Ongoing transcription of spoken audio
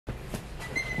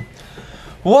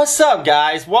What's up,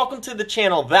 guys? Welcome to the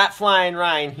channel. That Flyin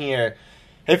Ryan here.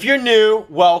 If you're new,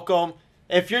 welcome.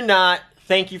 If you're not,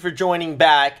 thank you for joining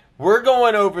back. We're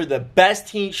going over the best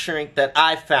heat shrink that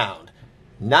I found.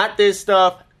 Not this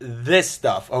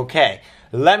stuff, okay?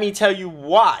 Let me tell you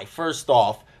why, first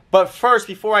off. But first,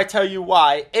 before I tell you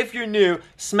why, if you're new,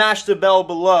 smash the bell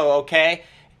below, okay?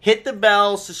 Hit the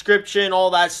bell, subscription,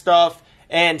 all that stuff,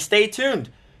 and stay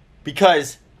tuned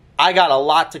because I got a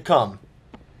lot to come.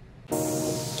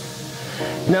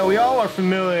 Now, we all are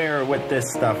familiar with this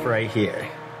stuff right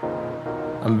here.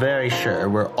 I'm very sure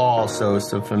we're all so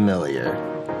familiar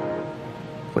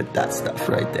with that stuff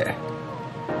right there.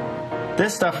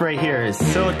 This stuff right here is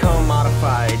silicone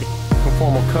modified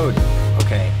conformal coating,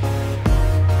 okay?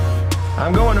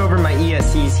 I'm going over my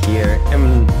ESCs here,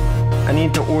 and I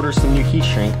need to order some new heat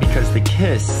shrink because the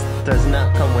KISS does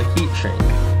not come with heat shrink.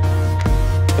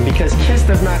 And because KISS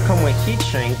does not come with heat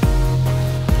shrink,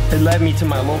 it led me to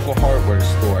my local hardware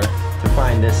store to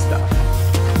find this stuff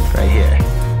right here.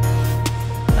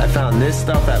 I found this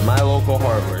stuff at my local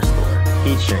hardware store,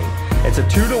 heat shrink. It's a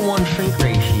 2-to-1 shrink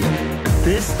ratio.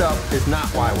 This stuff is not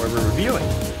why we're reviewing.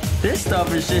 This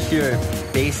stuff is just your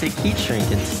basic heat shrink.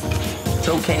 It's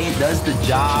okay, it does the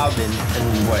job and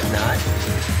whatnot.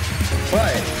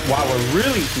 But while we're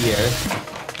really here,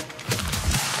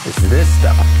 is this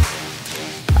stuff.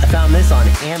 I found this on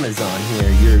Amazon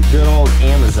here, your good old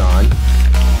Amazon.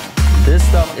 This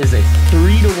stuff is a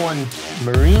 3-to-1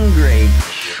 marine grade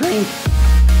shrink,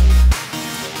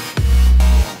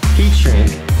 heat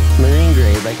shrink, marine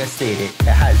grade, like I stated.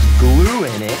 It has glue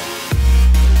in it,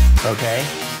 okay?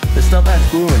 This stuff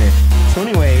has glue in it. So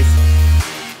anyways,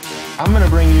 I'm gonna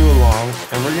bring you along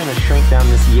and we're gonna shrink down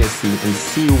this ESC and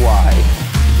see why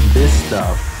this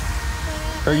stuff,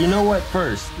 or you know what,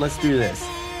 first, let's do this.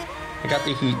 I got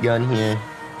the heat gun here,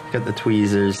 got the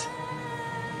tweezers.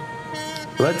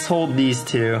 Let's hold these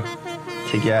two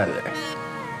together.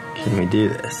 Can we do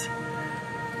this?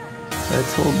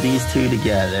 Let's hold these two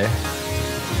together.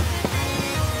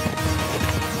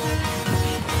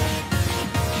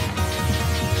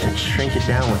 And shrink it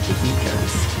down with the heat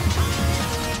guns.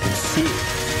 And see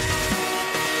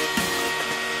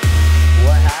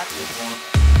what happens.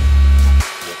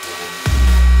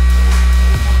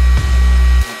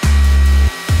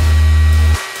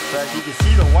 So as you can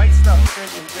see, the white stuff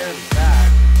shrinking fairly fast.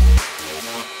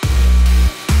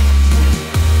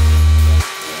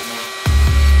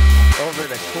 Over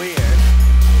the clear.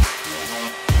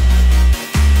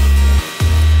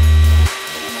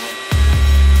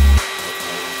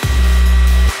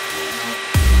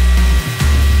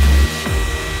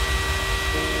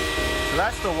 So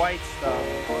that's the white stuff.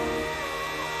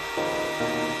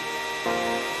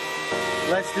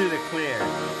 Let's do the clear.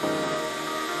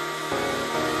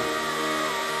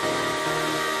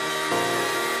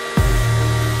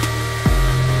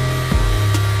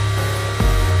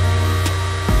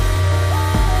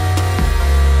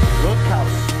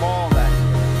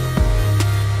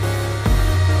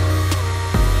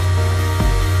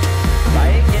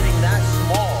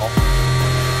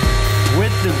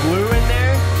 The glue in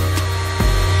there,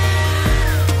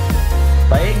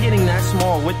 by it getting that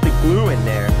small with the glue in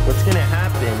there, what's gonna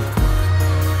happen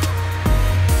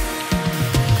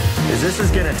is this is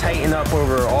gonna tighten up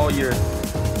over all your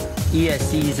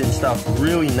ESCs and stuff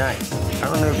really nice. I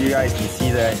don't know if you guys can see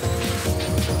that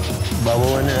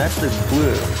bubble in there. That's the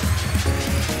glue.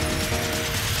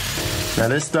 Now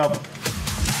this stuff,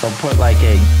 they'll put like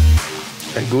a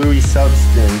gluey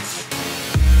substance.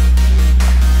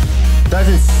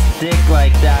 Doesn't stick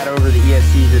like that over the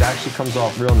ESCs. It actually comes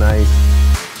off real nice,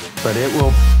 but it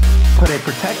will put a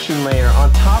protection layer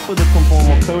on top of the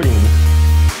conformal coating,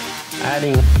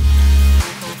 adding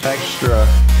extra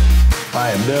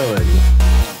viability.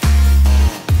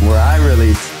 Where I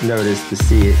really noticed to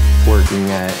see it working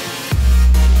at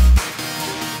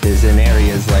is in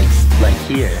areas like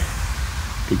here,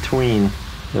 between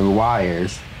the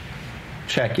wires.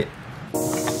 Check it.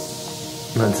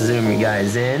 Let's zoom you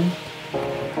guys in.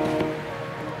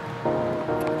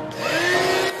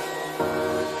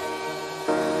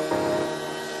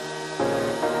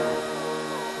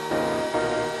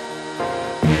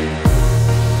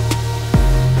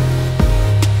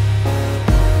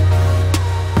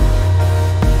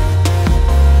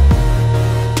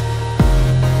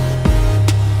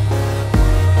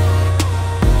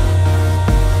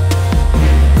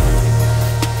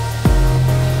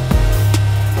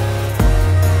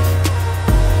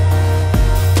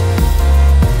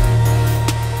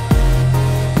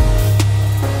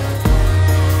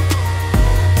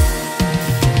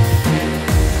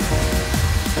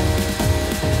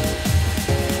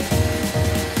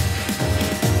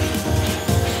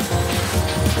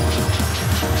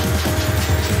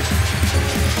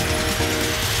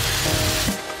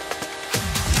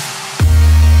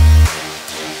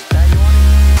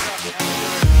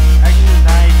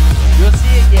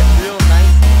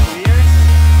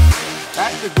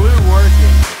 the glue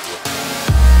working.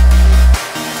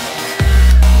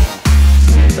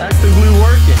 That's the glue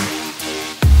working.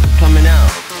 Coming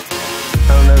out. I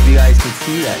don't know if you guys can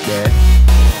see that there.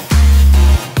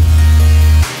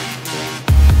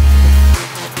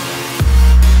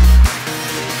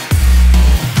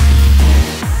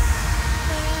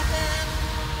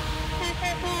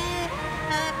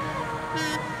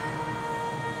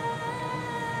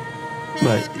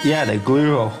 But yeah, the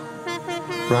glue will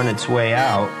run its way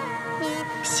out,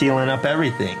 sealing up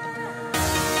everything.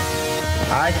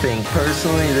 I think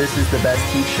personally this is the best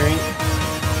heat shrink.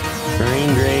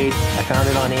 Marine grade. I found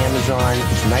it on Amazon.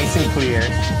 It's nice and clear.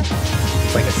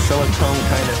 It's like a silicone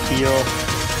kind of feel.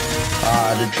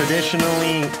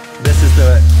 Traditionally, this is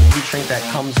the heat shrink that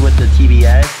comes with the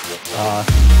TBS.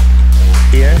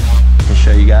 Here, I can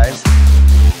show you guys.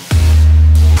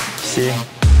 See?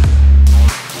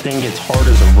 Thing gets hard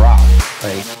as a rock.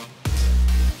 Like,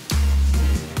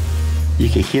 you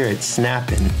can hear it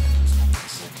snapping.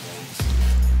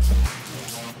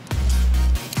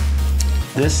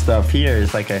 This stuff here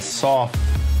is like a soft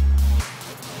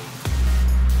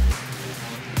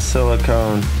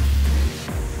silicone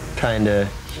kind of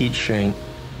heat shrink.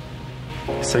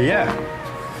 So yeah,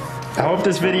 I hope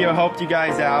this video helped you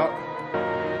guys out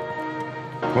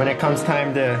when it comes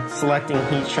time to selecting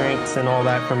heat shrinks and all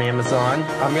that from Amazon.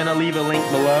 I'm gonna leave a link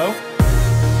below.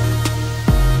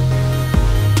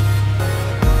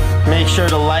 Make sure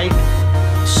to like,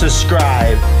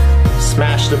 subscribe,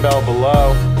 smash the bell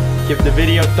below. Give the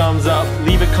video a thumbs up,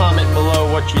 leave a comment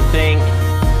below what you think,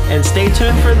 and stay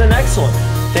tuned for the next one.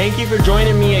 Thank you for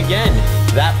joining me again.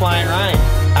 That Flyin' Ryan,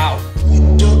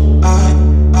 out.